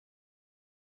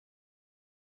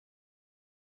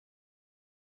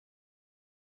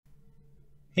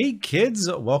Hey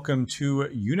kids, welcome to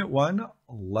Unit 1,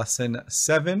 Lesson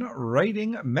 7,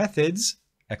 Writing Methods,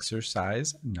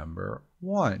 Exercise number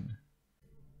 1.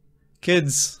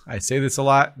 Kids, I say this a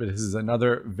lot, but this is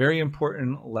another very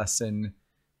important lesson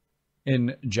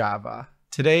in Java.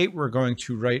 Today we're going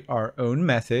to write our own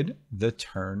method, the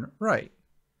turn right.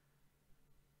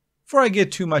 Before I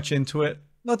get too much into it,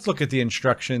 let's look at the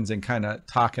instructions and kind of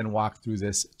talk and walk through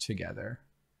this together.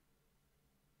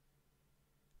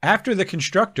 After the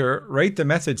constructor, write the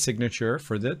method signature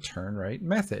for the turnRight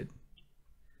method.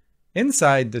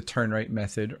 Inside the turnRight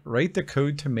method, write the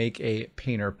code to make a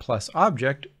painter plus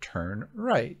object turn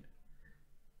right.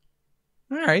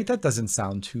 All right, that doesn't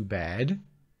sound too bad.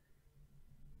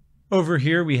 Over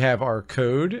here we have our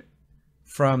code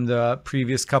from the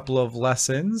previous couple of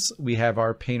lessons. We have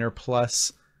our painter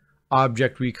plus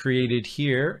object we created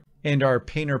here and our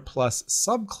painter plus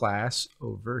subclass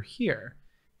over here.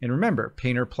 And remember,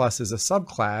 Painter Plus is a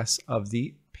subclass of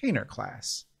the Painter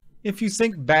class. If you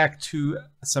think back to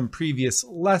some previous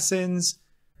lessons,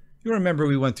 you'll remember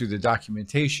we went through the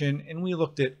documentation and we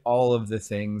looked at all of the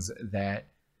things that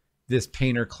this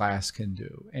Painter class can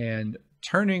do. And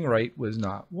turning right was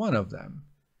not one of them.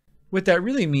 What that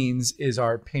really means is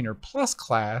our Painter Plus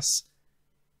class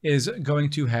is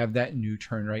going to have that new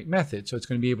turn right method. So it's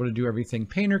going to be able to do everything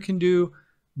Painter can do,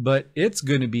 but it's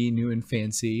going to be new and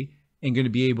fancy and going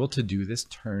to be able to do this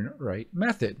turn right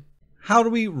method. How do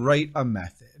we write a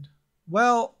method?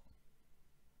 Well,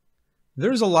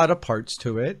 there's a lot of parts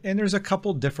to it, and there's a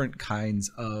couple different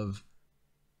kinds of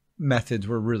methods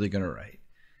we're really going to write.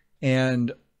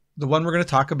 And the one we're going to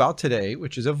talk about today,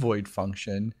 which is a void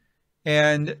function,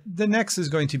 and the next is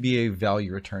going to be a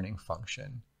value returning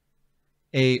function.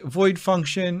 A void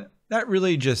function, that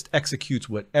really just executes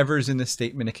whatever's in the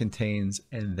statement it contains,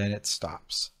 and then it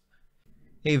stops.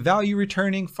 A value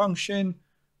returning function,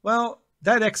 well,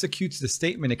 that executes the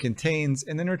statement it contains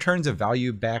and then returns a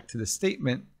value back to the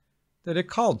statement that it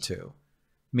called to.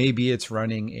 Maybe it's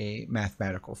running a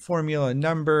mathematical formula,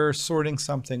 number, sorting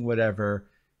something, whatever.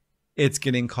 It's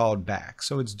getting called back,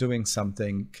 so it's doing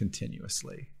something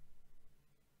continuously.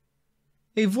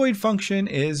 A void function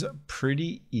is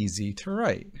pretty easy to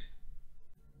write.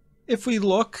 If we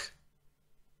look,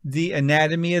 the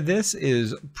anatomy of this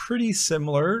is pretty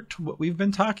similar to what we've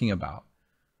been talking about.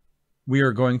 We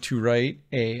are going to write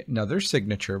another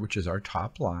signature, which is our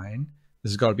top line.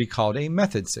 This is going to be called a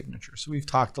method signature. So we've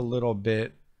talked a little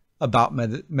bit about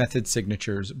method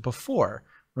signatures before.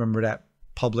 Remember that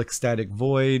public static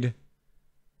void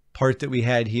part that we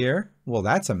had here? Well,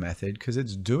 that's a method because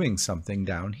it's doing something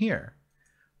down here.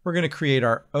 We're going to create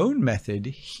our own method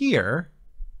here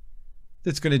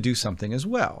that's going to do something as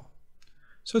well.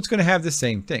 So it's going to have the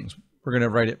same things. We're going to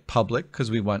write it public because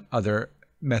we want other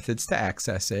methods to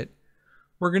access it.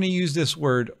 We're going to use this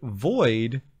word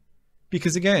void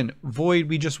because, again, void,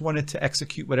 we just want it to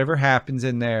execute whatever happens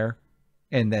in there,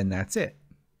 and then that's it.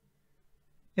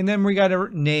 And then we got to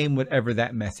name whatever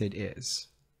that method is.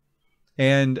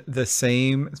 And the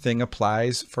same thing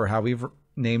applies for how we've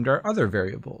named our other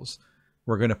variables.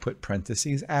 We're going to put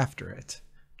parentheses after it,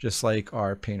 just like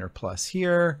our painter plus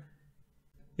here.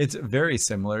 It's very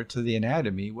similar to the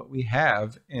anatomy, what we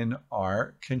have in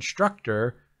our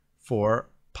constructor for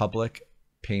public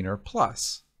painter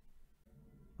plus.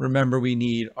 Remember, we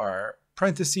need our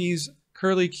parentheses,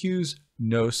 curly cues,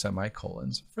 no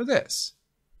semicolons for this.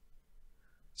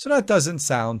 So that doesn't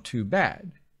sound too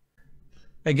bad.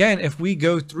 Again, if we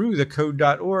go through the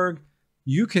code.org,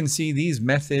 you can see these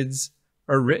methods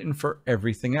are written for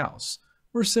everything else.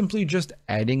 We're simply just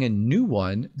adding a new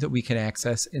one that we can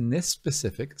access in this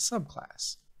specific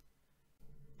subclass.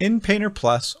 In Painter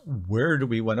Plus, where do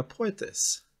we want to put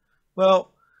this?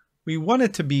 Well, we want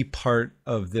it to be part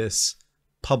of this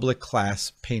public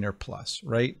class Painter Plus,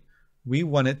 right? We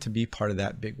want it to be part of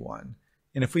that big one.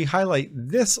 And if we highlight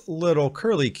this little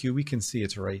curly Q, we can see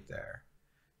it's right there.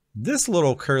 This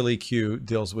little curly Q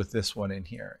deals with this one in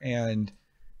here. And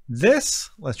this,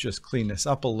 let's just clean this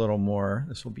up a little more.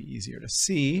 This will be easier to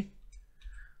see.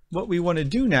 What we want to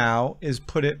do now is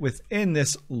put it within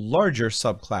this larger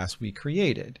subclass we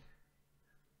created.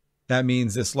 That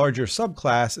means this larger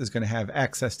subclass is going to have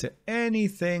access to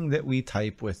anything that we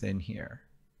type within here.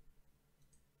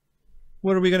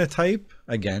 What are we going to type?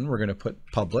 Again, we're going to put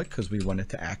public because we want it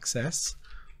to access,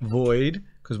 void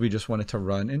because we just want it to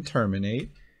run and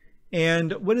terminate.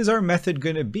 And what is our method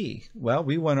going to be? Well,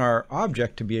 we want our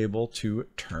object to be able to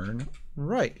turn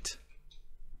right.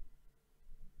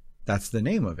 That's the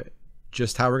name of it.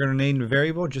 Just how we're going to name the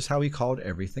variable, just how we called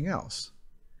everything else.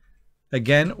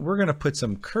 Again, we're going to put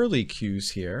some curly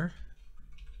cues here.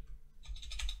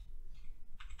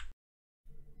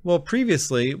 Well,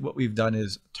 previously what we've done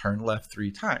is turn left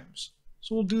 3 times.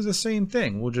 So we'll do the same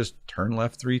thing. We'll just turn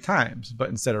left 3 times, but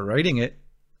instead of writing it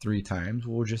 3 times,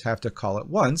 we'll just have to call it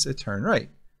once a turn right.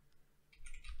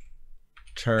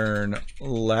 Turn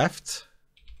left,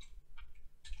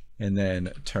 and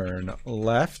then turn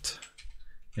left,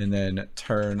 and then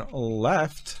turn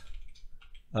left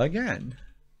again.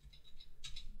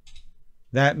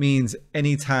 That means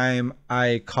anytime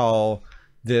I call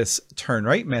this turn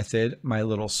right method, my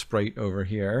little sprite over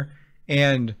here,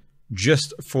 and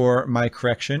just for my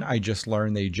correction, I just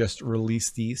learned they just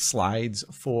released the slides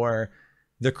for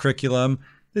the curriculum,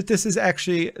 that this is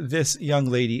actually, this young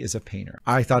lady is a painter.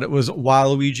 I thought it was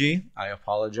Waluigi. I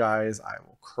apologize. I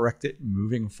will correct it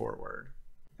moving forward.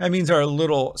 That means our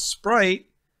little sprite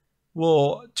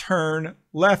will turn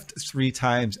left 3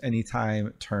 times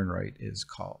anytime turn right is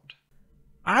called.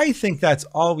 I think that's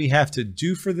all we have to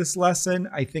do for this lesson.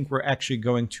 I think we're actually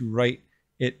going to write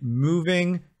it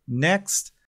moving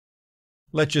next.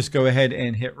 Let's just go ahead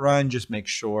and hit run. Just make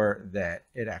sure that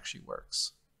it actually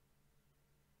works.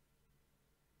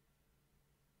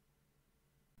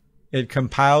 It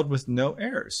compiled with no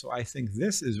errors, so I think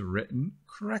this is written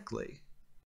correctly.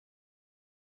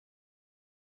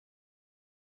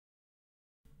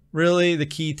 Really, the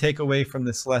key takeaway from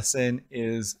this lesson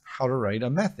is how to write a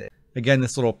method. Again,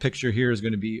 this little picture here is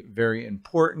going to be very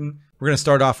important. We're going to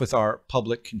start off with our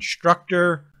public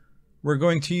constructor. We're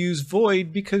going to use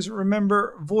void because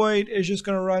remember, void is just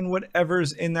going to run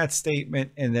whatever's in that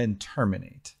statement and then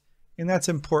terminate. And that's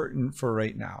important for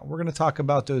right now. We're going to talk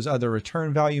about those other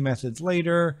return value methods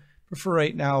later, but for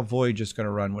right now, void just going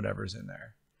to run whatever's in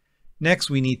there. Next,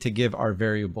 we need to give our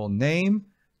variable name.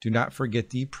 Do not forget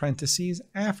the parentheses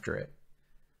after it.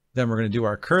 Then we're going to do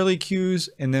our curly cues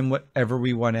and then whatever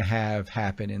we want to have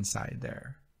happen inside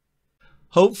there.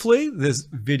 Hopefully this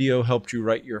video helped you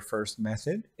write your first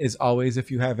method. As always,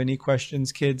 if you have any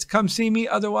questions, kids, come see me.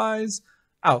 Otherwise,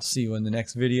 I'll see you in the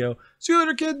next video. See you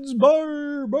later, kids.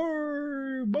 Bye,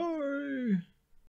 bye, bye.